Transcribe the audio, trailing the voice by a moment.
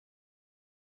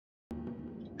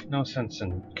No sense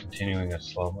in continuing a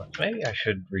slow mo. Maybe I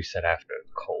should reset after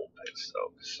the coal pits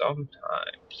though.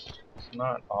 Sometimes, it's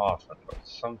not often, but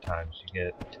sometimes you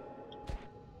get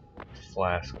a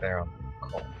flask there on the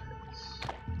coal pits.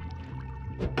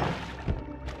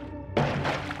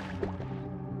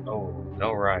 Oh,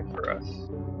 no ride for us.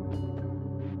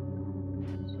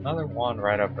 There's another wand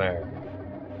right up there.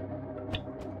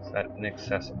 Is that an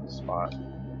accessible spot?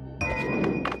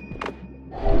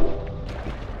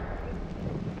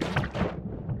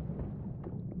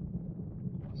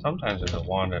 Sometimes there's a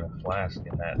wand and a flask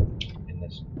in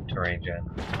this terrain gen.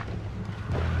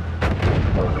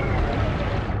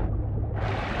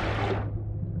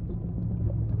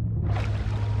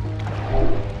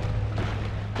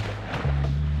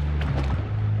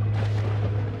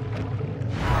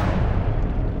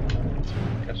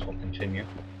 Guess we'll continue.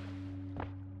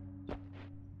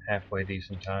 Halfway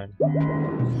decent time.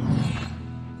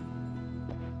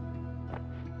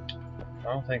 I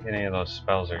don't think any of those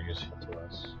spells are useful to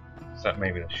us. Except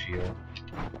maybe the shield.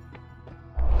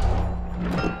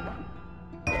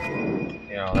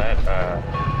 You know, that,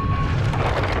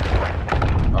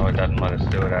 oh, it doesn't let us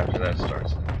do it after that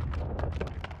starts.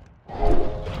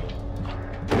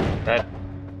 That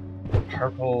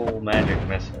purple magic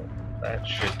missile, that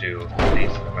should do a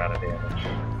decent amount of damage.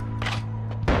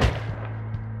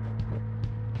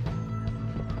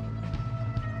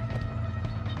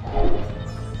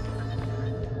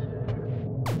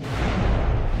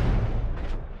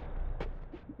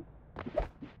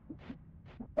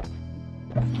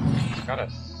 It's got a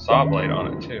saw blade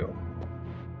on it too.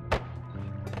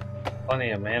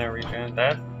 Plenty of mana regen.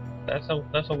 That's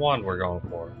a wand we're going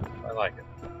for. I like it.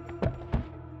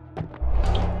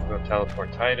 Go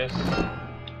teleport Titus.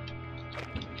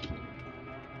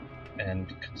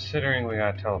 And considering we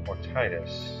got teleport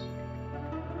Titus,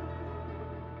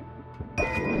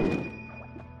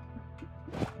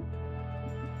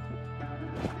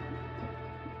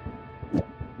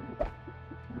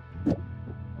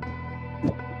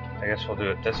 I guess we'll do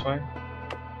it this way.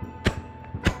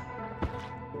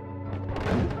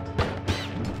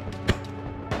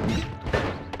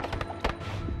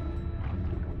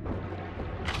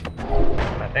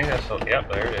 I think that's what,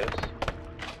 yep, there it is.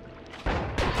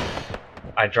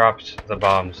 I dropped the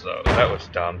bombs though, that was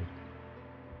dumb.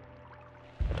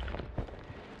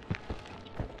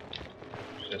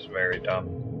 It's just very dumb.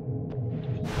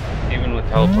 Even with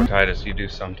teleportitis, you do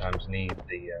sometimes need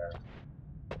the,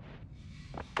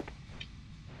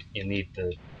 you need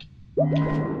the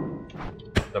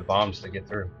bombs to get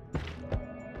through.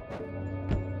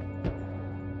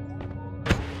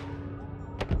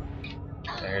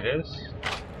 There it is.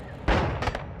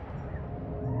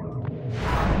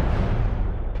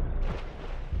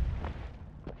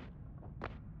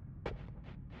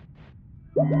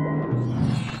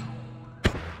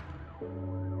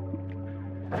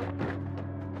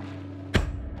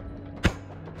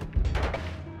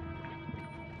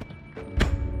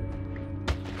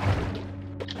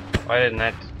 Why didn't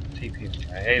that TP me?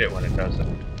 I hate it when it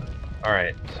doesn't.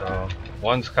 Alright, so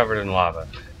one's covered in lava.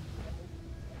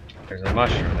 There's a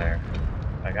mushroom there.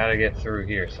 I gotta get through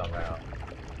here somehow.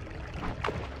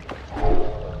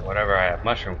 Whatever I have.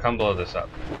 Mushroom, come blow this up.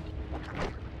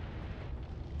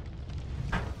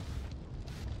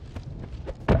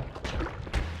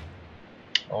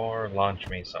 Or launch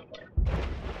me somewhere.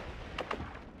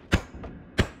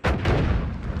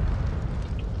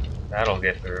 That'll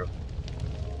get through.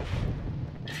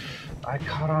 I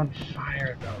caught on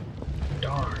fire though.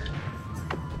 Darn.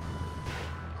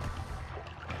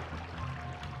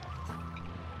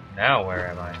 Now where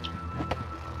am I?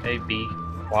 Hey bee,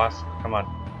 wasp, come on.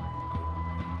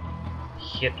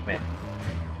 Hit me.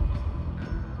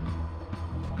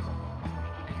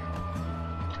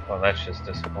 Well, that's just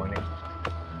disappointing.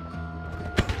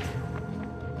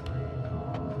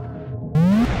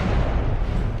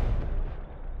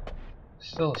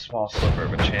 Still a small sliver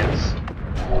of a chance.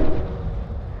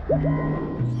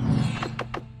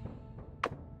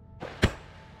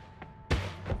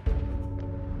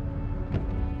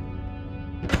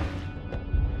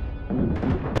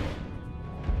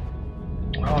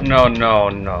 Oh no, no,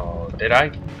 no. Did I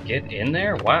get in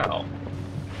there? Wow.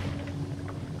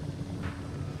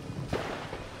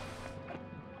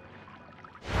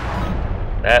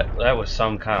 That was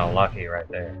some kind of lucky right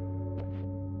there.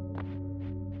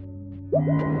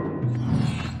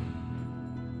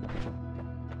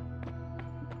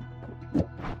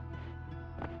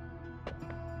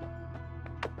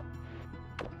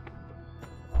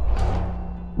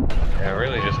 Yeah, I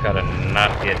really just gotta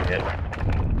not get hit.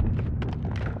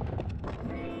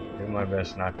 Do my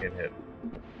best not get hit.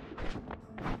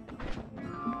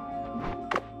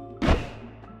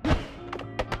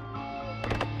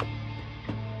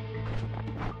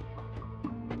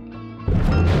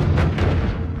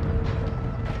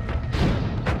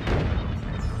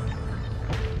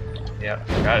 Yeah,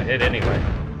 got hit anyway.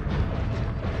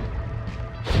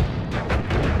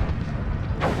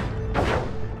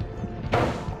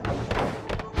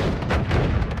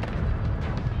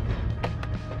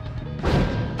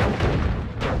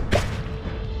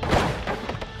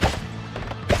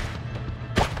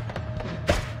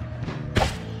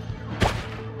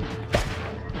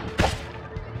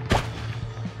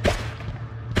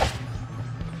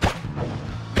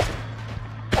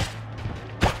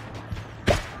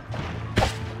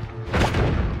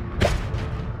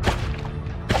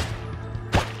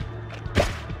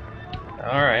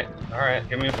 Alright,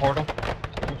 give me a portal.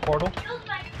 Give me a portal.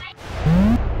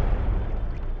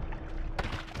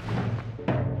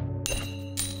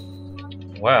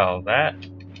 Well, that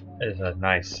is a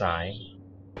nice sign.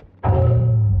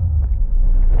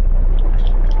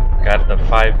 Got the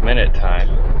 5-minute time.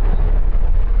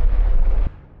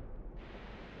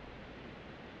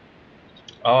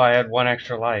 Oh, I had 1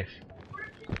 extra life.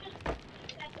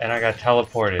 And I got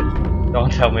teleported.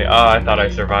 Don't tell me. Oh, I thought I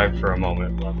survived for a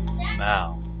moment.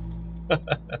 Wow.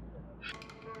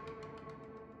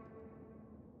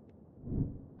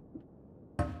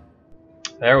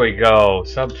 There we go.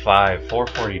 Sub 5,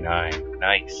 449.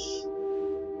 Nice.